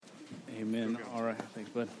Amen. All right. Thanks,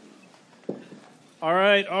 bud. All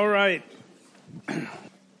right.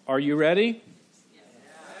 Are you ready? Yeah.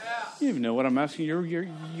 You even know what I'm asking. You're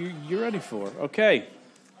ready for. Okay.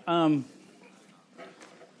 I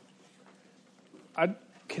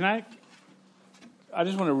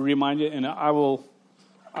just want to remind you, and I will.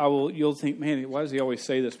 You'll think, man, why does he always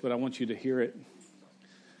say this? But I want you to hear it.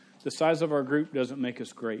 The size of our group doesn't make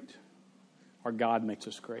us great. Our God makes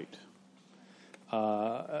us great.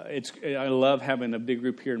 I love having a big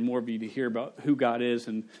group here and more of you to hear about who God is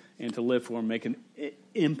and to live for Him, make an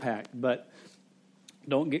impact. But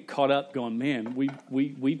don't get caught up going, man,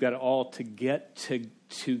 we've got it all to get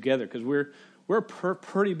together, because we're a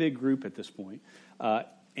pretty big group at this point.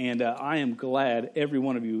 And I am glad every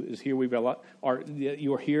one of you is here. We've got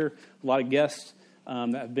you're here, a lot of guests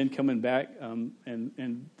that have been coming back,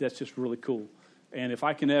 and that's just really cool. And if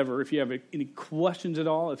you have any questions at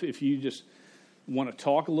all, if you just want to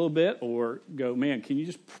talk a little bit or go, man, can you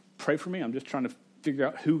just pray for me? I'm just trying to figure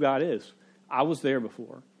out who God is. I was there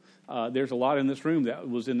before. There's a lot in this room that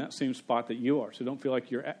was in that same spot that you are. So don't feel like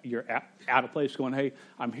you're out of place going, hey,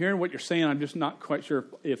 I'm hearing what you're saying. I'm just not quite sure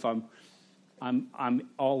if I'm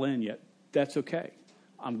all in yet. That's okay.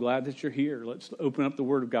 I'm glad that you're here. Let's open up the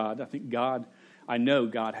Word of God. I know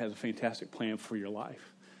God has a fantastic plan for your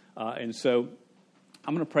life. And so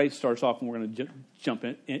I'm going to pray to start us off, and we're going to jump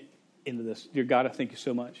into this. Dear God, I thank you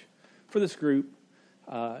so much for this group.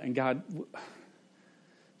 And God,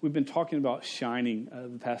 we've been talking about shining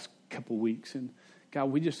the past couple weeks. And God,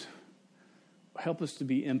 we just help us to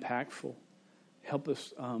be impactful. Help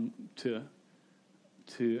us to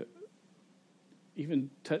even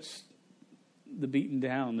touch the beaten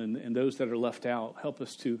down and those that are left out. Help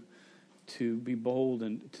us to be bold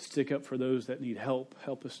and to stick up for those that need help.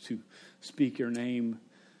 Help us to speak your name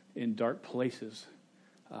in dark places.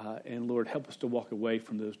 And Lord, help us to walk away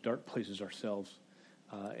from those dark places ourselves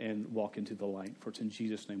and walk into the light. For it's in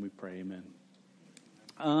Jesus' name we pray, amen.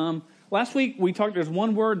 Last week we talked, there's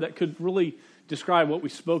one word that could really describe what we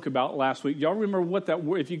spoke about last week. Y'all remember what that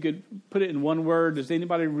word, if you could put it in one word, does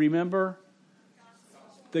anybody remember?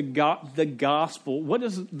 The gospel. What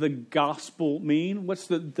does the gospel mean? What's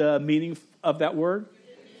the meaning of that word?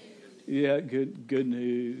 Yeah, good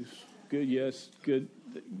news. Good, yes, good.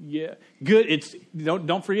 Yeah, good. It's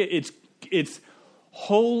don't forget. It's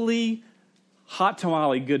holy hot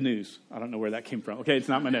tamale good news. I don't know where that came from. Okay, it's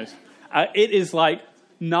not my nose. It is like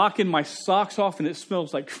knocking my socks off, and it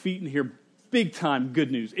smells like feet in here. Big time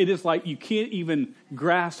good news. It is like you can't even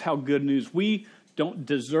grasp how good news. We don't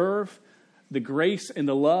deserve the grace and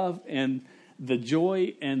the love and the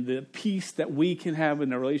joy and the peace that we can have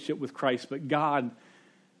in a relationship with Christ, but God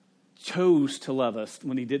chose to love us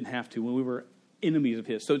when He didn't have to, when we were enemies of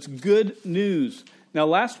His. So it's good news. Now,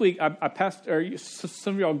 last week, I passed,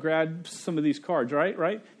 some of y'all grabbed some of these cards,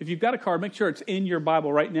 right? If you've got a card, make sure it's in your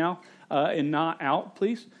Bible right now and not out,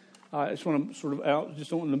 please. I just want to sort of out,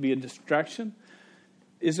 just don't want to be a distraction.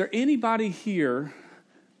 Is there anybody here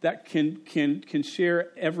that can share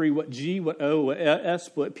what G, what O, what S,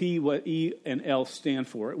 what P, what E, and L stand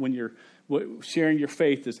for when you're sharing your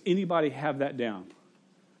faith? Does anybody have that down?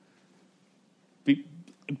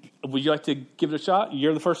 Would you like to give it a shot?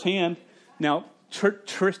 You're the first hand. Now,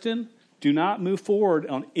 Tristan, do not move forward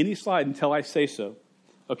on any slide until I say so.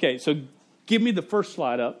 Okay, so give me the first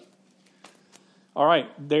slide up. All right,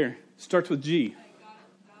 there. Starts with G.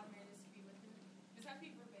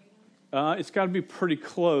 It's got to be pretty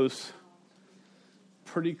close.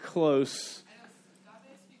 Pretty close.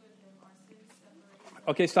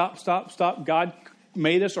 Okay, stop. God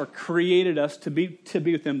made us or created us to be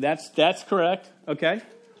with Him. That's correct. Okay.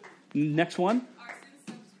 Next one.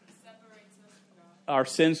 Our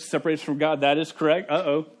sins separate us from God. That is correct.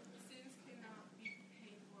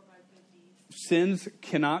 Sins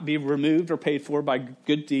cannot be removed or paid for by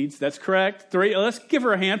good deeds. That's correct. 3. Let's give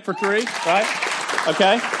her a hand for 3. Right?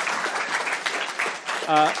 Okay.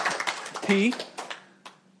 P. This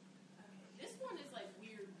one is like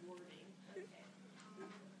weird wording. Okay.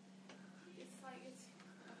 It's like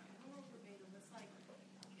I don't know verbatim. It's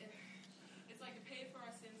like to pay for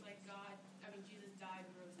our sins, like Jesus died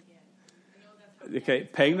and rose again. I know that's how. Okay,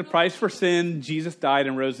 paying the price for sin, Jesus died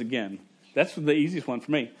and rose again. That's the easiest one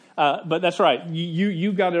for me. But that's right.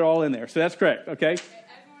 You got it all in there, so that's correct. Okay. Everyone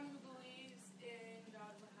who believes in God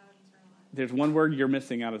will have eternal life. There's one word you're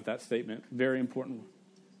missing out of that statement. Very important.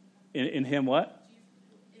 In Him what?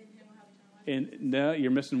 In Him will have eternal life. No, you're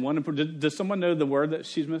missing one. Does someone know the word that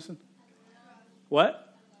she's missing?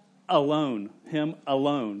 What? Alone. Him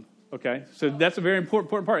alone. Okay, so that's a very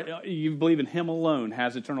important part. You believe in Him alone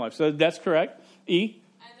has eternal life. So that's correct. E?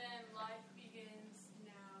 And then life begins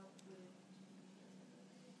now with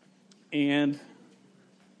and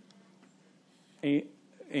it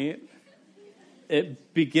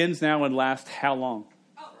begins now and lasts how long?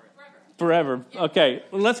 Oh, Forever. Okay,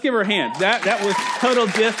 well, let's give her a hand. That was total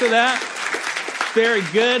gist of that. Very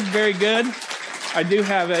good, very good. I do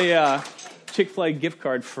have a Chick-fil-A gift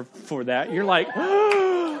card for that. You're like,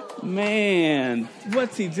 oh, man,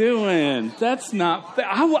 what's he doing? That's not fair.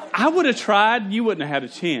 I would have tried. You wouldn't have had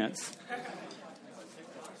a chance.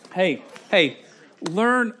 Hey,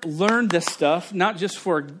 learn this stuff, not just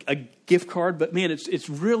for a gift card, but man, it's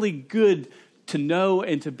really good to know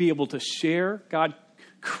and to be able to share. God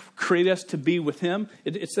created us to be with him.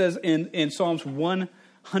 It says in Psalms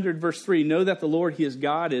 100 verse 3, know that the Lord, he is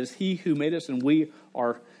God, is he who made us, and we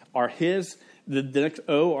are his. The next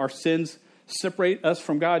our sins separate us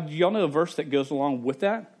from God. Do y'all know a verse that goes along with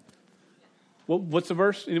that? What's the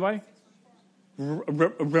verse? Anybody?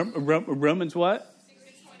 Romans what?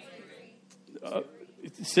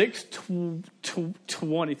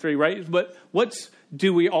 6:23, right? But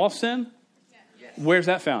do we all sin? Where's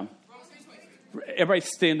that found? Everybody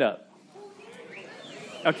stand up.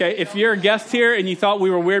 Okay, if you're a guest here and you thought we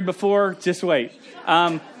were weird before, just wait.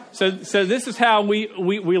 So this is how we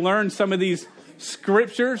learn some of these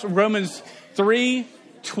scriptures. Romans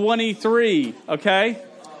 3:23. Okay,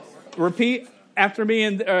 repeat after me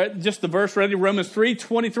and just the verse. Ready? Romans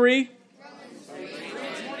 3:23.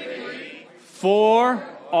 For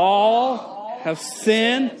all have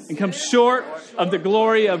sinned and come short of the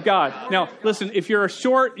glory of God. Now, listen. If you're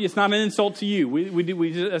short, it's not an insult to you.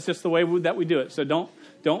 That's just the way that we do it. So don't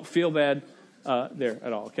feel bad there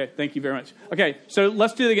at all. Okay, thank you very much. Okay, so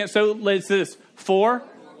let's do it again. So let's do this. For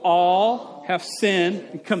all have sinned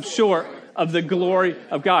and come short of the glory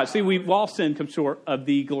of God. See, we've all sinned, come short of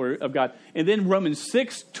the glory of God. And then Romans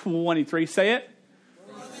 6:23. Say it.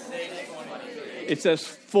 It says,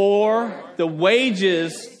 for the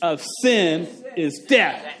wages of sin is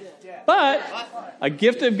death. But a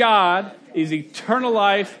gift of God is eternal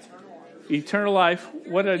life. Eternal life.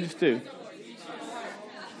 What did I just do?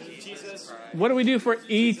 What do we do for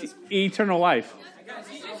eternal life?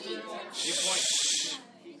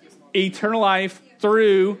 Eternal life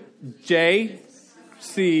through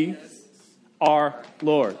J.C. our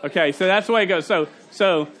Lord. Okay, so that's the way it goes. So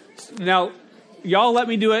now, y'all let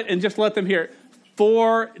me do it and just let them hear it.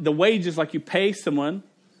 For the wages, like you pay someone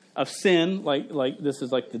of sin, like this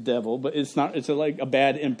is like the devil, but it's not. It's like a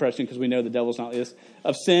bad impression because we know the devil's not this.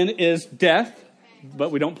 Of sin is death,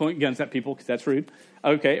 but we don't point guns at people because that's rude.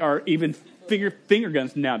 Okay, or even finger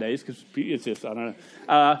guns nowadays because it's just I don't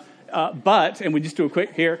know. But and we just do a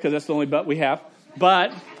quick here because that's the only but we have.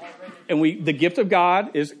 But the gift of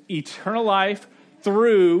God is eternal life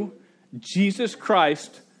through Jesus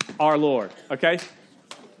Christ our Lord. Okay.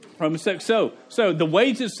 Romans 6. So the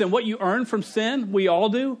wages of sin, what you earn from sin, we all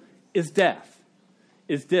do, is death.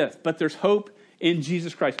 Is death. But there's hope in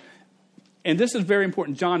Jesus Christ. And this is very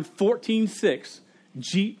important. John 14:6.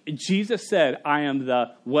 Jesus said, I am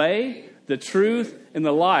the way, the truth, and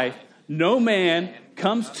the life. No man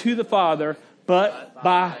comes to the Father but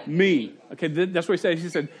by me. Okay, that's what he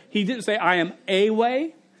said. He didn't say, I am a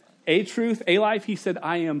way, a truth, a life. He said,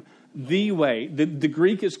 I am the way. The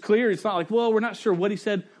Greek is clear. It's not like, well, we're not sure what he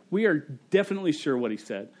said. We are definitely sure what he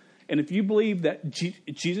said. And if you believe that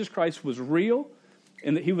Jesus Christ was real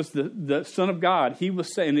and that he was the Son of God, he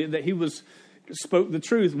was saying that he spoke the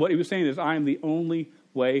truth. What he was saying is, I am the only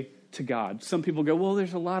way to God. Some people go, well,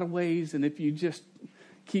 there's a lot of ways, and if you just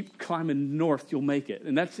keep climbing north, you'll make it.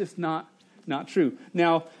 And that's just not true.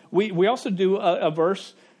 Now, we also do a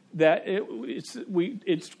verse that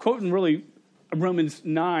it's quoting really Romans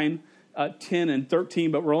 9, 10, and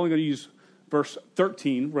 13, but we're only going to use verse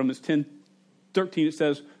 13, Romans 10:13, it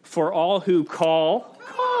says, for all who call.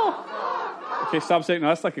 Okay, stop saying, no,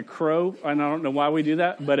 that's like a crow, and I don't know why we do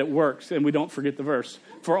that, but it works, and we don't forget the verse.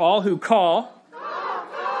 For all who call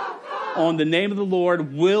on the name of the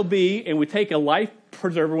Lord will be, and we take a life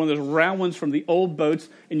preserver, one of those round ones from the old boats,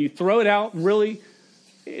 and you throw it out really,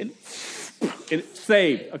 and it's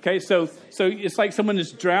saved. Okay, so it's like someone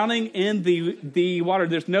is drowning in the water.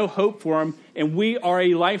 There's no hope for them, and we are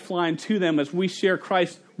a lifeline to them as we share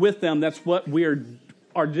Christ with them. That's what we are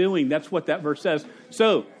doing. That's what that verse says.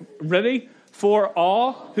 So, ready? For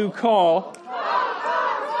all who call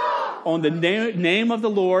on the name of the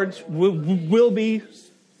Lord will be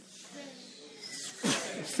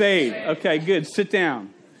saved. Okay, good. Sit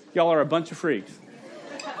down. Y'all are a bunch of freaks.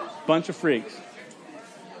 Bunch of freaks.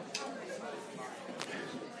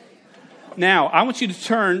 Now, I want you to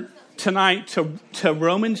turn tonight to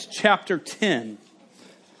Romans chapter 10.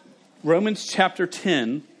 Romans chapter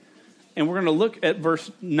 10. And we're going to look at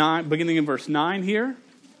verse 9, beginning in verse 9 here.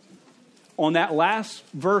 on that last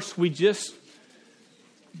verse we just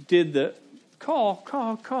did the call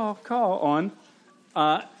on,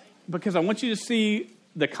 because I want you to see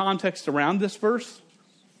the context around this verse,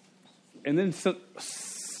 and then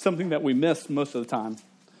something that we miss most of the time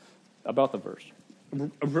about the verse.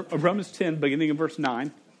 Romans 10, beginning in verse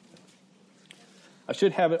 9. I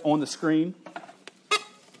should have it on the screen.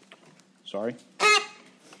 Sorry.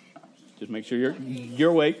 Just make sure you're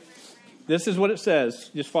awake. This is what it says.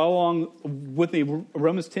 Just follow along with me.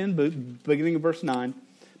 Romans 10, beginning in verse 9.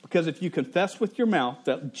 Because if you confess with your mouth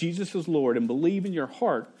that Jesus is Lord and believe in your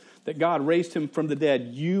heart that God raised him from the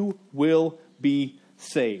dead, you will be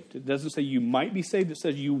saved. It doesn't say you might be saved. It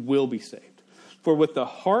says you will be saved. For with the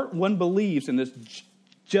heart one believes and is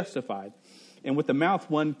justified, and with the mouth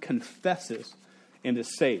one confesses and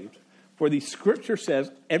is saved. For the scripture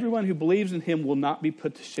says, everyone who believes in him will not be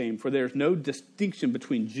put to shame, for there is no distinction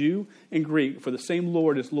between Jew and Greek, for the same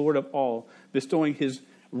Lord is Lord of all, bestowing his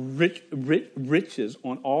riches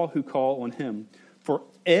on all who call on him. For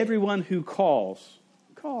everyone who calls,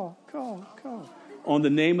 on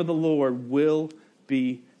the name of the Lord will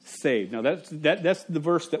be saved. Now that's the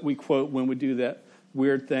verse that we quote when we do that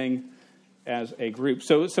weird thing as a group.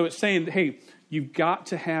 So it's saying, hey, you've got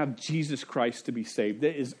to have Jesus Christ to be saved.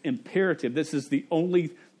 That is imperative. If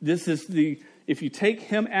you take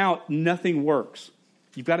him out, nothing works.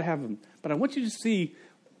 You've got to have him. But I want you to see,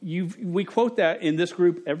 we quote that in this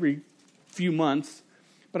group every few months,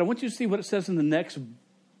 but I want you to see what it says in the next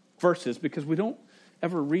verses, because we don't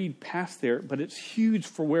ever read past there, but it's huge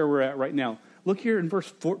for where we're at right now. Look here in verse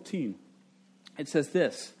 14. It says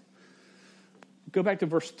this. Go back to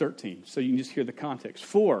verse 13 so you can just hear the context.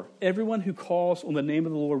 For everyone who calls on the name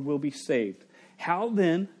of the Lord will be saved. How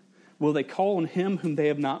then will they call on him whom they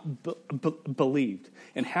have not believed?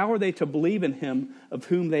 And how are they to believe in him of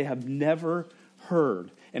whom they have never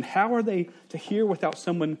heard? And how are they to hear without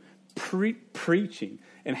someone preaching?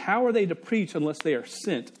 And how are they to preach unless they are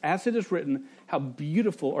sent? As it is written, how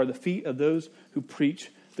beautiful are the feet of those who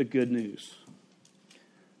preach the good news.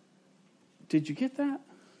 Did you get that?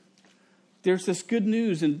 There's this good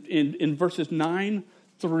news in verses 9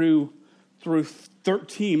 through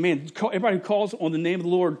 13. Man, everybody who calls on the name of the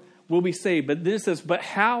Lord will be saved. But this says, but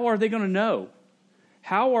how are they going to know?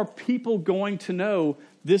 How are people going to know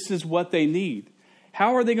this is what they need?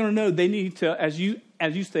 How are they going to know they need to, as you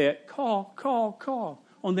say it, call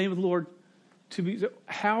on the name of the Lord to be?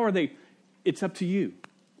 How are they? It's up to you.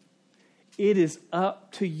 It is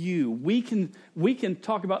up to you. We can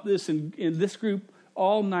talk about this in this group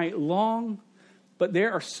all night long, but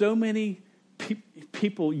there are so many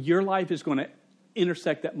people your life is going to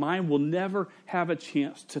intersect that mine will never have a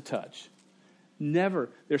chance to touch. Never.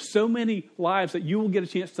 There's so many lives that you will get a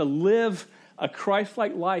chance to live a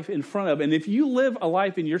Christ-like life in front of. And if you live a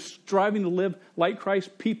life and you're striving to live like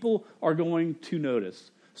Christ, people are going to notice.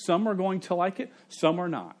 Some are going to like it, some are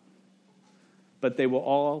not. But they will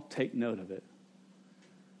all take note of it.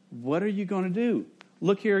 What are you going to do?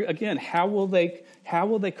 Look here again. How will they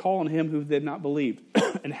call on him who they've not believed?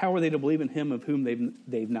 And how are they to believe in him of whom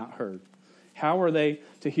they've not heard? How are they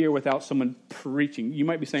to hear without someone preaching? You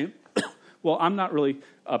might be saying, well, I'm not really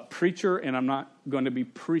a preacher and I'm not going to be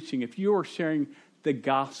preaching. If you are sharing the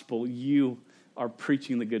gospel, you are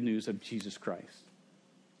preaching the good news of Jesus Christ.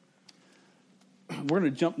 We're going to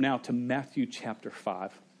jump now to Matthew chapter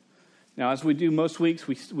 5. Now, as we do most weeks,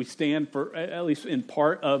 we stand for, at least in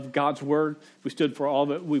part of God's word. We stood for all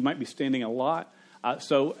of it. We might be standing a lot.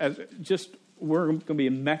 We're going to be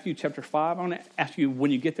in Matthew chapter 5. I want to ask you,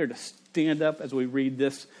 when you get there, to stand up as we read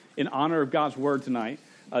this in honor of God's word tonight.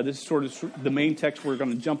 This is sort of the main text we're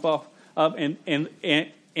going to jump off of. And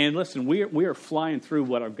listen, we are flying through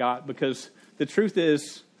what I've got, because the truth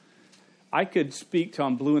is, I could speak till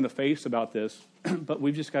I'm blue in the face about this, but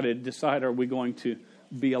we've just got to decide, are we going to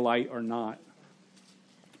be a light or not?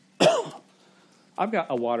 I've got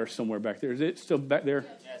a water somewhere back there. Is it still back there?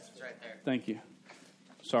 Yes, it's right there. Thank you.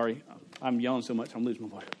 Sorry, I'm yelling so much I'm losing my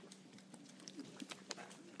voice.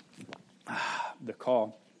 The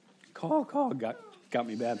call got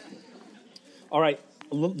me bad. All right,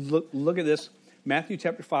 look at this. Matthew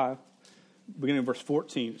chapter 5, beginning of verse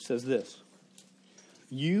 14, it says this.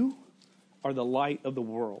 You are the light of the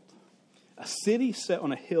world. A city set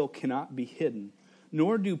on a hill cannot be hidden,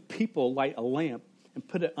 nor do people light a lamp and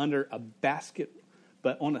put it under a basket,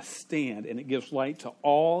 but on a stand, and it gives light to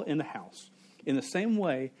all in the house. In the same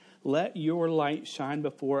way, let your light shine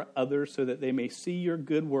before others so that they may see your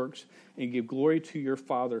good works and give glory to your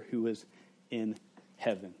Father who is in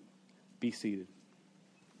heaven. Be seated.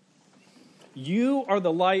 You are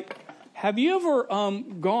the light. Have you ever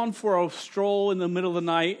gone for a stroll in the middle of the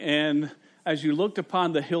night and as you looked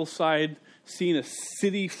upon the hillside, seeing a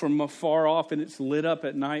city from afar off and it's lit up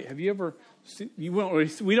at night? Have you ever seen,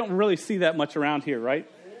 we don't really see that much around here, right?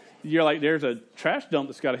 You're like, there's a trash dump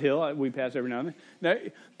that's got a hill. We pass every now and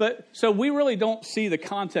then. But so we really don't see the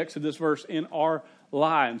context of this verse in our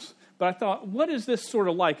lives. But I thought, what is this sort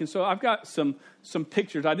of like? And so I've got some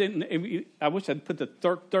pictures. I wish I'd put the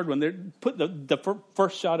third one there. Put the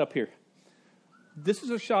first shot up here. This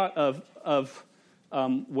is a shot of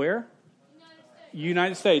where?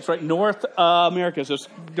 United States, right? North America. So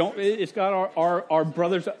it's got our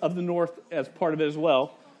brothers of the North as part of it as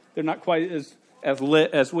well. They're not quite as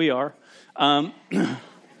lit as we are.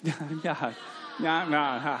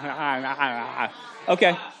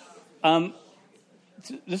 Okay.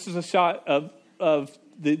 This is a shot of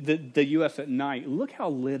the U.S. at night. Look how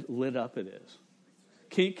lit up it is.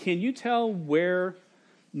 Can you tell where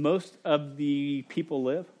most of the people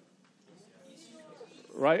live?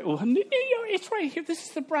 Right? Well, it's right here. This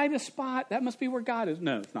is the brightest spot. That must be where God is.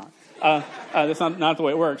 No, it's not. That's not the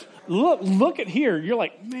way it works. Look at here. You're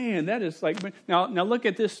like, man, that is like. Now look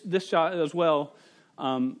at this shot as well.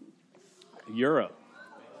 Europe.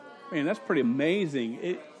 Man, that's pretty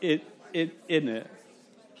amazing. It isn't it?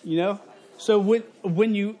 You know. So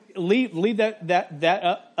when you leave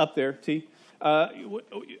that up there, T.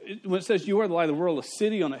 When it says you are the light of the world, a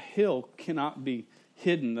city on a hill cannot be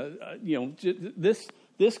hidden.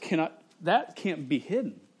 That can't be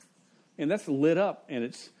hidden, and that's lit up and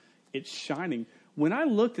it's shining. When I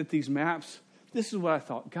looked at these maps, this is what I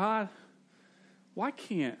thought: God, why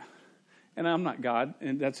can't? And I'm not God,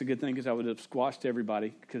 and that's a good thing because I would have squashed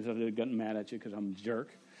everybody because I would have gotten mad at you because I'm a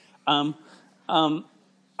jerk.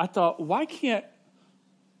 I thought, why can't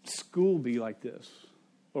school be like this,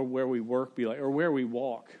 or where we work be like, or where we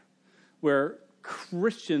walk, where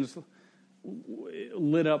Christians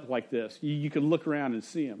lit up like this? You can look around and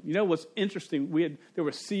see them. You know what's interesting? There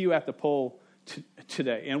was See You at the Pole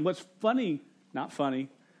today, and what's not funny,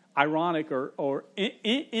 ironic or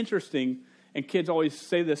interesting, and kids always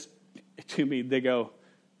say this to me. They go,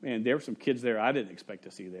 "Man, there were some kids there I didn't expect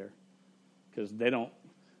to see there," because they don't.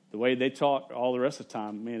 The way they talk all the rest of the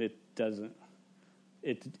time, man, it doesn't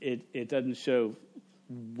show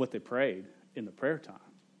what they prayed in the prayer time.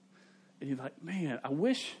 And you're like, man, I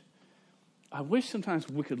wish sometimes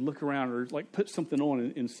we could look around or like put something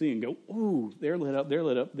on and see and go, ooh, they're lit up,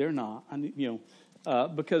 they're not.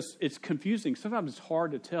 Because it's confusing. Sometimes it's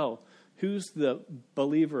hard to tell who's the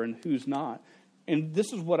believer and who's not. And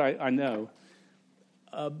this is what I know.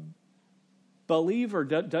 A believer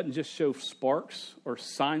doesn't just show sparks or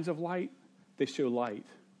signs of light. They show light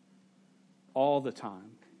all the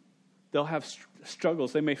time. They'll have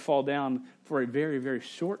struggles. They may fall down for a very, very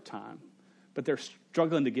short time, but they're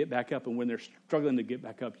struggling to get back up. And when they're struggling to get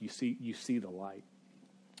back up, you see the light.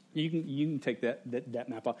 You can take that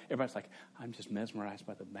map off. Everybody's like, I'm just mesmerized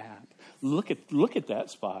by the map. Look at that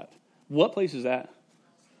spot. What place is that?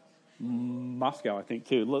 Moscow, I think,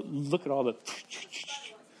 too. Look at all the.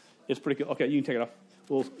 It's pretty cool. Okay, you can take it off.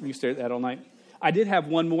 You can stare at that all night. I did have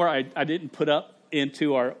one more. I didn't put up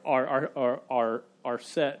into our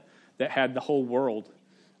set that had the whole world,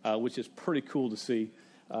 which is pretty cool to see.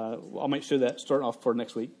 I'll make sure that starting off for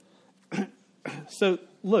next week. So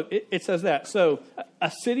look, it says that. So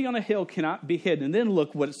a city on a hill cannot be hidden. And then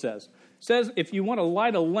look what it says. It says if you want to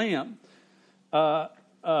light a lamp,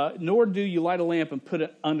 nor do you light a lamp and put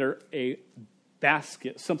it under a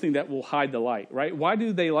basket, something that will hide the light, right? Why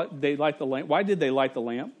do they light the lamp? Why did they light the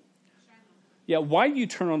lamp? Yeah, why do you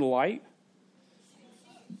turn on the light?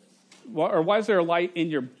 Or why is there a light in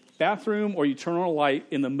your bathroom, or you turn on a light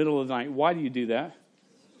in the middle of the night? Why do you do that?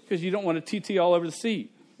 Because you don't want a TT all over the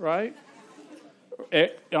seat, right? I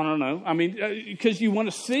don't know. I mean, because you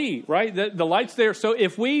want to see, right? The light's there. So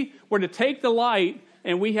if we were to take the light,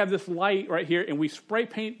 and we have this light right here, and we spray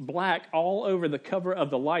paint black all over the cover of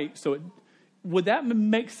the light, would that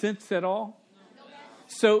make sense at all?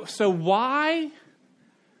 So why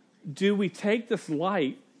do we take this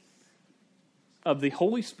light of the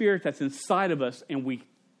Holy Spirit that's inside of us and we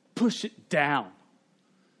push it down?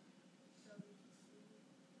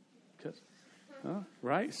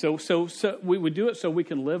 Right? So we would do it so we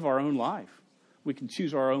can live our own life. We can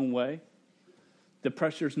choose our own way. The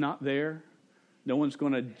pressure's not there. No one's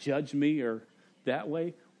going to judge me or that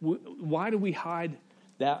way. Why do we hide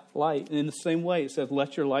that light? And in the same way, it says,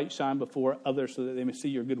 let your light shine before others so that they may see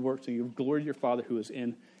your good works and give glory to your Father who is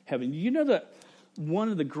in heaven. You know that one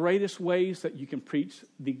of the greatest ways that you can preach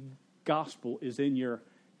the gospel is in your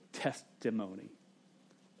testimony.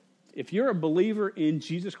 If you're a believer in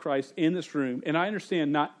Jesus Christ in this room, and I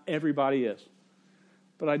understand not everybody is,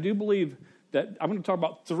 but I do believe that I'm going to talk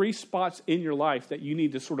about 3 spots in your life that you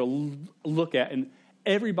need to sort of look at. And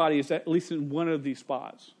everybody is at least in one of these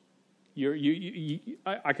spots.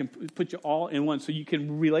 I can put you all in one so you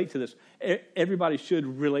can relate to this. Everybody should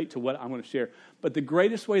relate to what I'm going to share. But the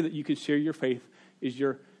greatest way that you can share your faith is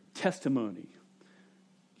your testimony.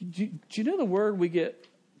 Do you know the word we get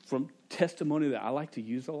from testimony that I like to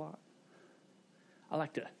use a lot? I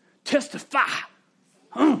like to testify.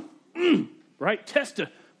 Right?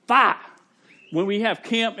 Testify. When we have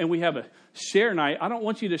camp and we have a share night, I don't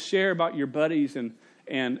want you to share about your buddies and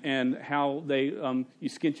how they you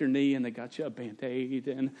skinned your knee and they got you a Band-Aid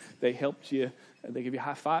and they helped you, they give you a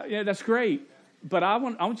high five. Yeah, that's great. But I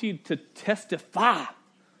want you to testify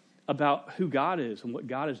about who God is and what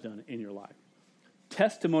God has done in your life.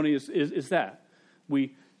 Testimony is that.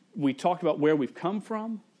 We talked about where we've come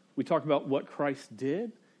from. We talked about what Christ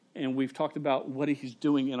did. And we've talked about what he's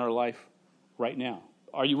doing in our life right now.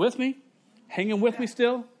 Are you with me? Hanging with me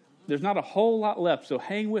still? There's not a whole lot left, so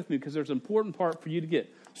hang with me because there's an important part for you to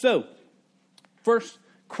get. So, first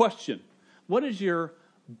question. What is your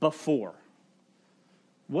before?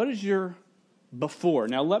 What is your before?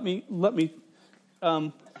 Now, let me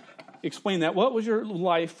explain that. What was your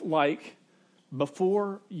life like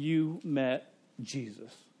before you met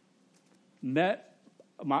Jesus?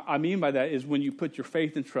 I mean by that is when you put your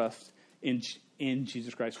faith and trust in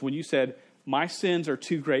Jesus Christ. When you said, my sins are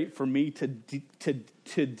too great for me to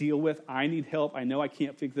deal with. I need help. I know I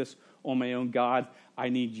can't fix this on my own. God, I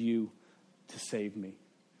need you to save me.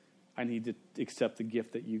 I need to accept the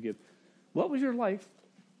gift that you give. What was your life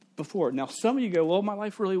before? Now, some of you go, well, my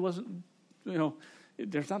life really wasn't,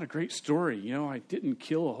 there's not a great story. I didn't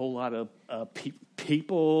kill a whole lot of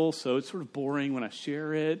people, so it's sort of boring when I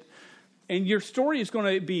share it. And your story is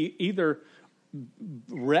going to be either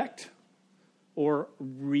wrecked or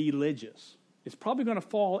religious. It's probably going to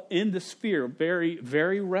fall in the sphere, very,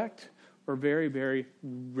 very wrecked or very, very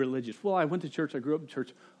religious. Well, I went to church. I grew up in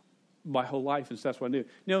church my whole life, and so that's what I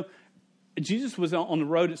knew. Jesus was on the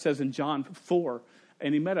road, it says in John 4,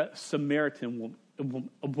 and he met a Samaritan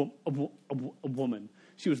woman.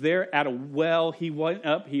 She was there at a well. He went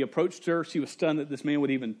up. He approached her. She was stunned that this man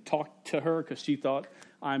would even talk to her because she thought,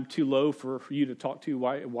 I'm too low for you to talk to.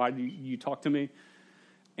 Why do you talk to me?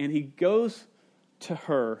 And he goes to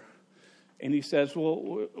her, and he says,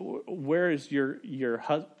 well, where is your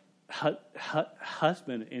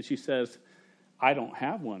husband? And she says, I don't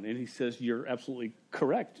have one. And he says, you're absolutely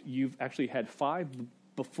correct. You've actually had 5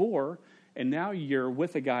 before, and now you're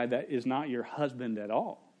with a guy that is not your husband at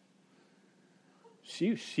all.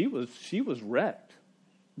 She was wrecked.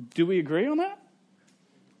 Do we agree on that?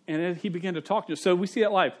 And then he began to talk to us. So we see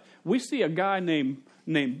that life. We see a guy named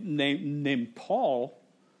Paul.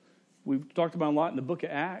 We've talked about a lot in the book of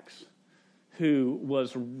Acts, who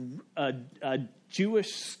was a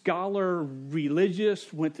Jewish scholar,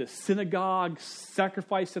 religious, went to synagogue,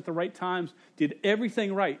 sacrificed at the right times, did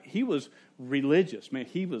everything right. He was religious, man.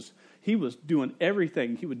 He was doing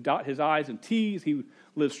everything. He would dot his I's and T's. He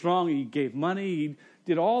lived strong. He gave money. He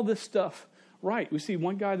did all this stuff right. We see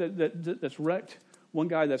one guy that's wrecked, one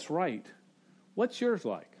guy that's right. What's yours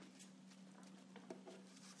like?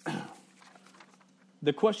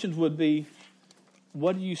 The questions would be,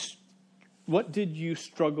 what did you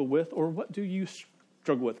struggle with, or what do you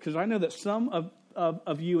struggle with? Because I know that some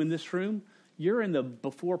of you in this room, you're in the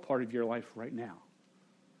before part of your life right now.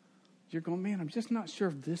 You're going, man, I'm just not sure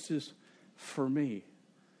if this is for me.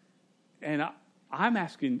 And I'm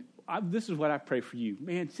asking, this is what I pray for you.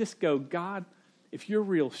 Man, just go, God, if you're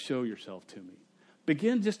real, show yourself to me.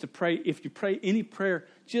 Begin just to pray. If you pray any prayer,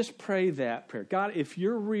 just pray that prayer. God, if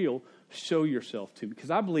you're real, show yourself to me,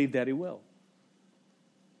 because I believe that he will.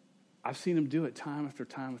 I've seen him do it time after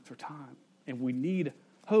time after time, and we need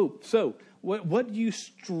hope. So what do you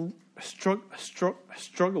struggle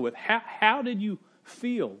with? How did you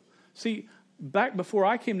feel? See, back before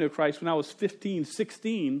I came to Christ, when I was 15,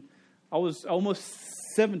 16, I was almost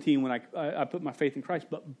 17 when I put my faith in Christ.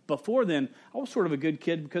 But before then, I was sort of a good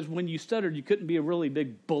kid, because when you stuttered, you couldn't be a really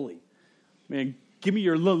big bully. Man, give me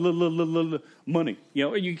your money.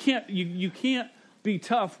 You can't be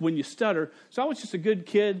tough when you stutter. So I was just a good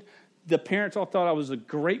kid. The parents all thought I was a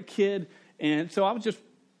great kid, and so I was just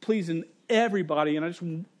pleasing everybody, and I just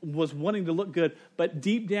was wanting to look good. But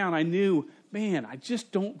deep down, I knew, man, I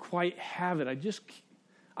just don't quite have it.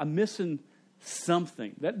 I'm missing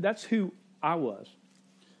something. That's who I was.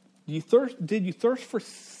 Did you thirst for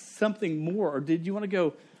something more, or did you want to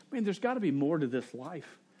go, man, there's got to be more to this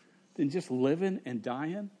life than just living and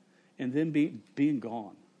dying and then being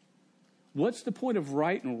gone? What's the point of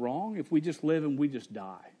right and wrong if we just live and we just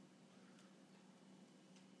die?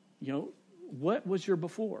 what was your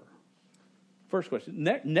before? First question.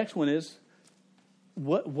 Next one is,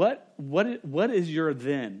 what is your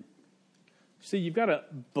then? See, you've got a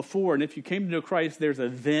before, and if you came to know Christ, there's a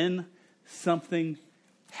then something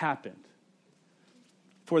happened.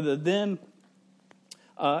 For the then,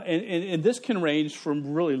 and this can range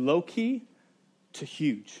from really low key to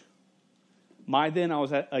huge. My then, I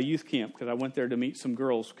was at a youth camp because I went there to meet some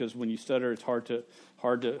girls. Because when you stutter, it's hard to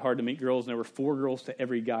meet girls. And there were 4 girls to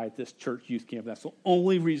every guy at this church youth camp. That's the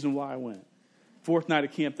only reason why I went. 4th night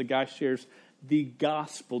of camp, the guy shares the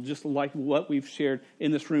gospel, just like what we've shared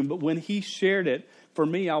in this room. But when he shared it, for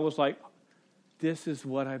me, I was like, this is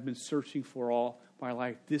what I've been searching for all my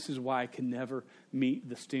life. This is why I can never meet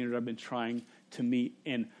the standard I've been trying to meet.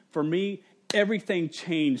 And for me, everything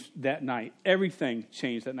changed that night. Everything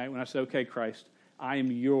changed that night when I said, okay, Christ, I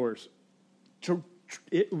am yours.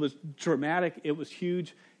 It was dramatic. It was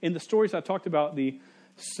huge. In the stories I talked about, the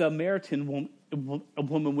Samaritan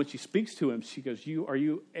woman, when she speaks to him, she goes, are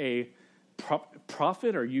you a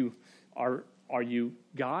prophet? Are you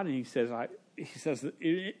God? And he says,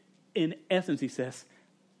 in essence, he says,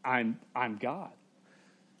 I'm God.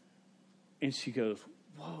 And she goes,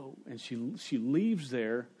 whoa. And she leaves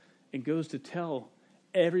there and goes to tell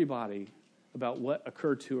everybody about what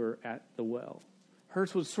occurred to her at the well.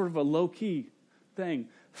 Hers was sort of a low-key thing.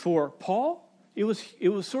 For Paul, it was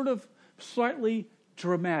sort of slightly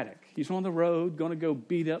dramatic. He's on the road, going to go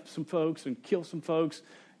beat up some folks and kill some folks.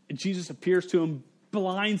 And Jesus appears to him,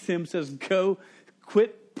 blinds him, says, go,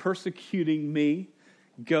 quit persecuting me.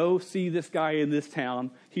 Go see this guy in this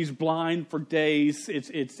town. He's blind for days.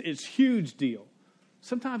 It's huge deal.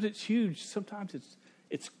 Sometimes it's huge. Sometimes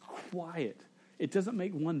it's quiet. It doesn't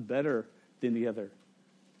make one better than the other.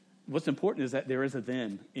 What's important is that there is a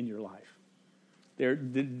then in your life. There's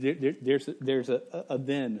a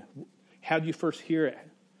then. How did you first hear it?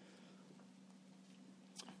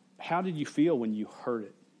 How did you feel when you heard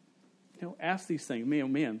it? Ask these things.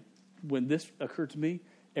 Man, when this occurred to me,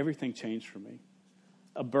 everything changed for me.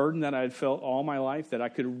 A burden that I had felt all my life that I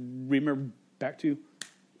could remember back to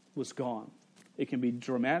was gone. It can be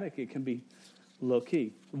dramatic. It can be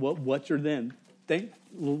low-key. What's your then?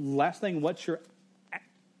 Last thing, what's your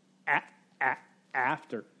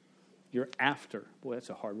after? Your after. Boy, that's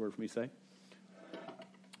a hard word for me to say.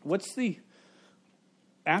 What's the,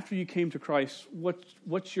 after you came to Christ,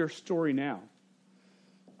 what's your story now?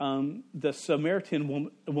 The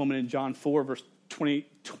Samaritan woman in John 4, verse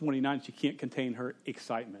 29, she can't contain her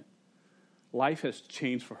excitement. Life has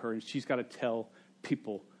changed for her, and she's got to tell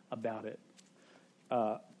people about it.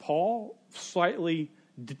 Paul, slightly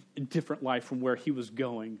different life from where he was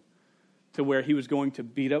going to where he was going to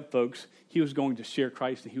beat up folks. He was going to share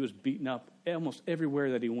Christ, and he was beaten up almost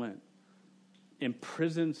everywhere that he went. In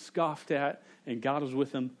prison, scoffed at, and God was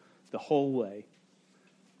with him the whole way.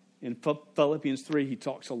 In Philippians 3, he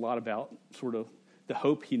talks a lot about sort of the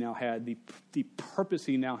hope he now had, the purpose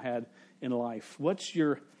he now had in life. What's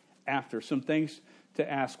your after? Some things to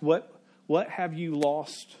ask. What have you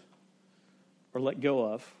lost or let go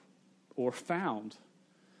of or found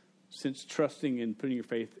since trusting and putting your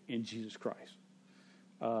faith in Jesus Christ?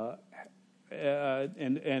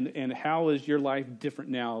 And how is your life different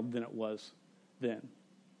now than it was then?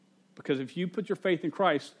 Because if you put your faith in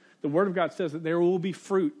Christ, the Word of God says that there will be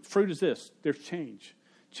fruit. Fruit is this. There's change.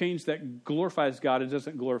 Change that glorifies God. It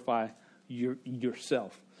doesn't glorify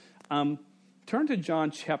yourself. Turn to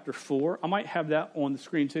John chapter 4. I might have that on the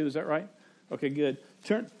screen too. Is that right? Okay, good.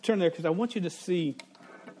 Turn there because I want you to see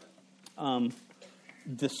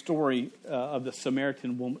the story of the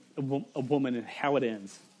Samaritan woman and how it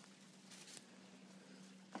ends.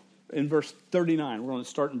 In verse 39, we're going to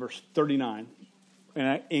start in verse 39. And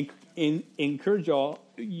I encourage y'all,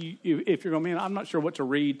 if you're going, man, I'm not sure what to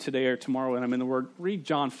read today or tomorrow when I'm in the Word, read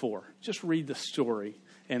John 4. Just read the story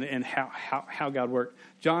and how God worked.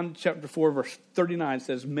 John chapter 4, verse 39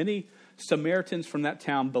 says, many Samaritans from that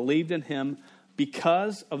town believed in him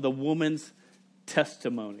because of the woman's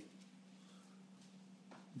testimony.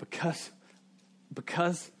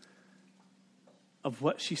 Because of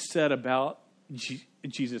what she said about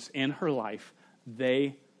Jesus and her life,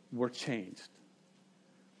 they were changed.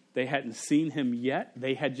 They hadn't seen him yet.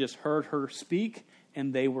 They had just heard her speak,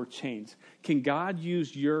 and they were changed. Can God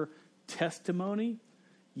use your testimony?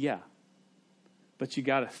 Yeah. But you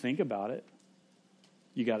got to think about it.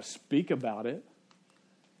 You got to speak about it.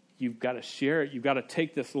 You've got to share it. You've got to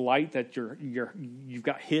take this light that you've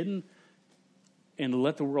got hidden and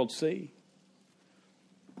let the world see.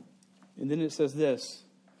 And then it says this,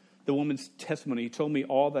 the woman's testimony, he told me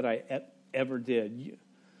all that I ever did.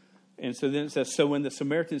 And so then it says, so when the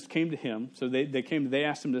Samaritans came to him, so they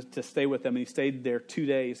asked him to stay with them, and he stayed there 2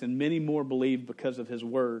 days, and many more believed because of his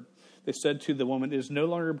word. They said to the woman, it is no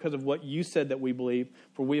longer because of what you said that we believe,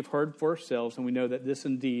 for we have heard for ourselves, and we know that this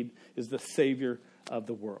indeed is the Savior of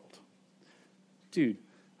the world. Dude,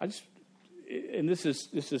 I just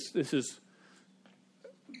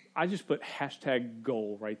put hashtag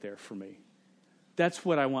goal right there for me. That's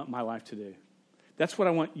what I want my life to do. That's what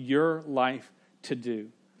I want your life to do.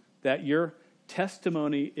 That your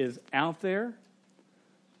testimony is out there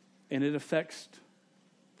and it affects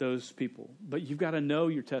those people. But you've got to know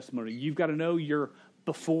your testimony. You've got to know your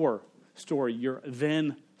before story, your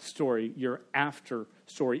then story, your after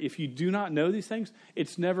story. If you do not know these things,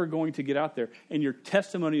 it's never going to get out there. And your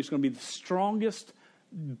testimony is going to be the strongest,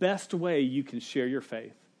 best way you can share your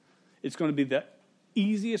faith. It's going to be the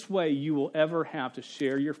easiest way you will ever have to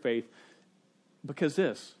share your faith. Because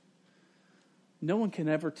no one can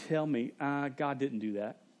ever tell me, God didn't do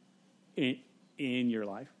that in your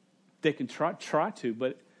life. They can try to,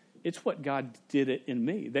 but it's what God did it in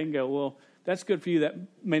me. They can go, well, that's good for you. That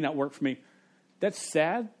may not work for me. That's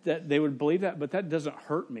sad that they would believe that, but that doesn't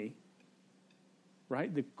hurt me.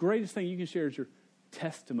 Right? The greatest thing you can share is your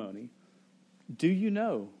testimony. Do you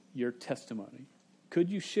know your testimony? Could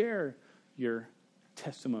you share your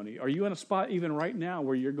testimony? Are you in a spot even right now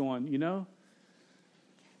where you're going,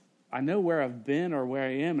 I know where I've been or where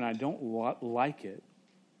I am, and I don't like it.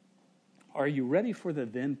 Are you ready for the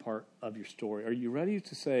then part of your story? Are you ready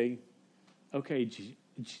to say, okay,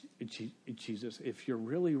 Jesus, if you're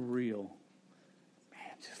really real,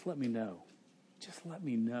 man, just let me know. Just let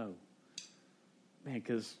me know. Man,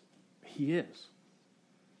 because he is.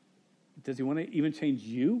 Does he want to even change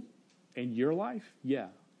you and your life? Yeah.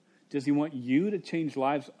 Does he want you to change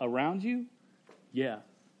lives around you? Yeah.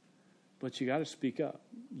 But you got to speak up.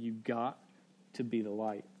 You got to be the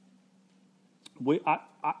light.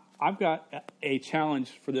 I've got a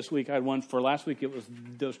challenge for this week. I had one for last week. It was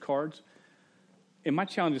those cards. And my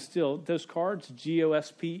challenge is still, those cards,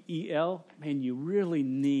 GOSPEL, man, you really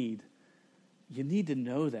need to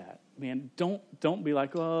know that. Man, don't be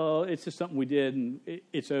like, oh, it's just something we did and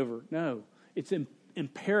it's over. No, it's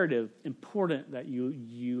imperative, important that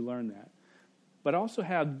you learn that. But I also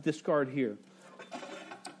have this card here.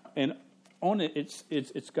 And on it,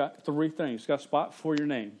 it's got 3 things. It's got a spot for your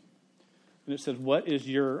name. And it says, what is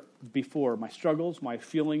your before? My struggles, my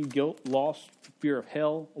feeling, guilt, loss, fear of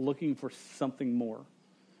hell, looking for something more.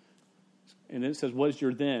 And then it says, what is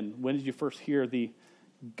your then? When did you first hear the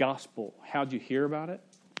gospel? How did you hear about it?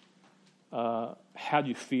 How do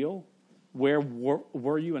you feel? Where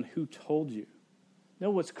were you and who told you? Know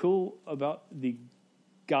what's cool about the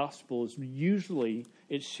gospel is usually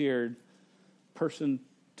it's shared person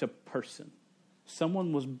to person.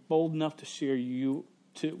 Someone was bold enough to share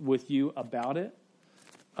with you about it.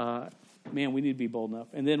 Man, we need to be bold enough.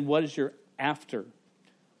 And then what is your after?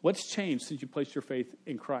 What's changed since you placed your faith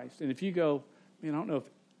in Christ? And if you go, man, I don't know if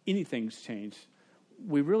anything's changed,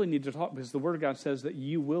 we really need to talk because the Word of God says that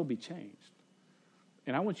you will be changed.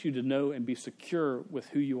 And I want you to know and be secure with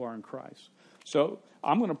who you are in Christ. So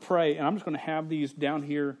I'm going to pray, and I'm just going to have these down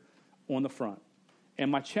here on the front. And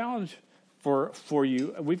my challenge for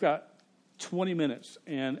you, we've got 20 minutes,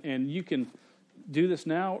 and you can do this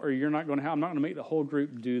now, or you're not going to have. I'm not going to make the whole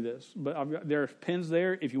group do this, but there are pens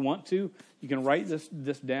there. If you want to, you can write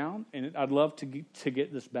this down, and I'd love to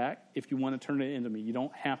get this back if you want to turn it into me. You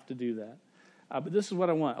don't have to do that. But this is what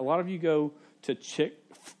I want. A lot of you go to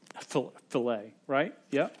Chick-fil-A, right?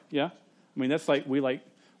 Yeah. I mean, that's like we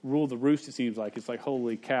rule the roost. It seems like it's like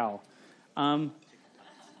holy cow.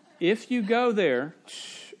 If you go there,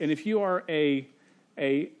 and if you are a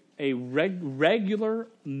regular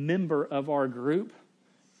member of our group,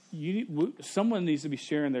 someone needs to be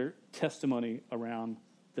sharing their testimony around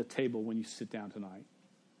the table when you sit down tonight.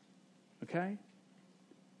 Okay?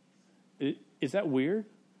 Is that weird?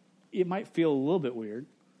 It might feel a little bit weird,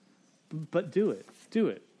 but do it. Do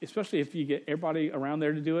it. Especially if you get everybody around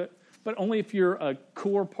there to do it. But only if you're a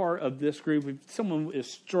core part of this group. If someone is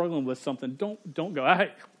struggling with something, don't go,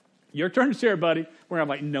 hey, your turn to share, buddy. We're going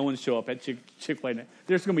to have no one show up at Chick-fil-A.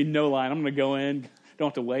 There's going to be no line. I'm going to go in. Don't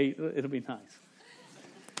have to wait. It'll be nice.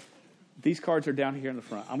 These cards are down here in the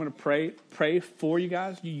front. I'm going to pray for you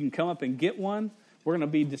guys. You can come up and get one. We're going to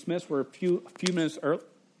be dismissed. We're a few minutes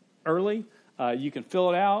early. You can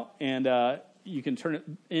fill it out, and you can turn it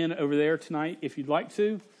in over there tonight if you'd like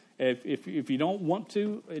to. If you don't want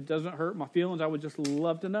to, it doesn't hurt my feelings. I would just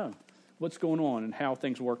love to know what's going on and how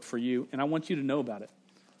things worked for you, and I want you to know about it.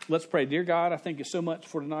 Let's pray. Dear God, I thank you so much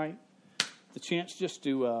for tonight, the chance just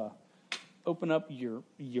to open up your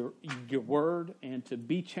word and to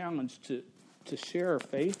be challenged to share our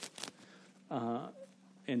faith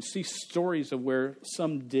and see stories of where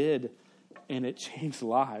some did and it changed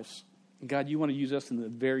lives. God, you want to use us in the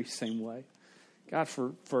very same way. God,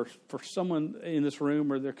 for someone in this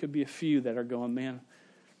room, or there could be a few that are going, man,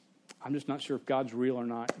 I'm just not sure if God's real or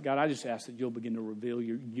not. God, I just ask that you'll begin to reveal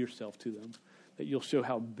yourself to them, that you'll show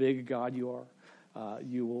how big God you are.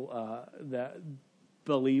 You will that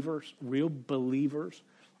believers, real believers,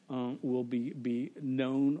 will be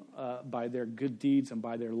known by their good deeds and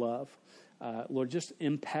by their love. Lord, just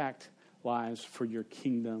impact lives for your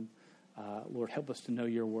kingdom. Lord, help us to know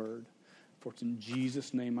your word. For it's in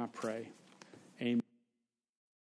Jesus' name I pray.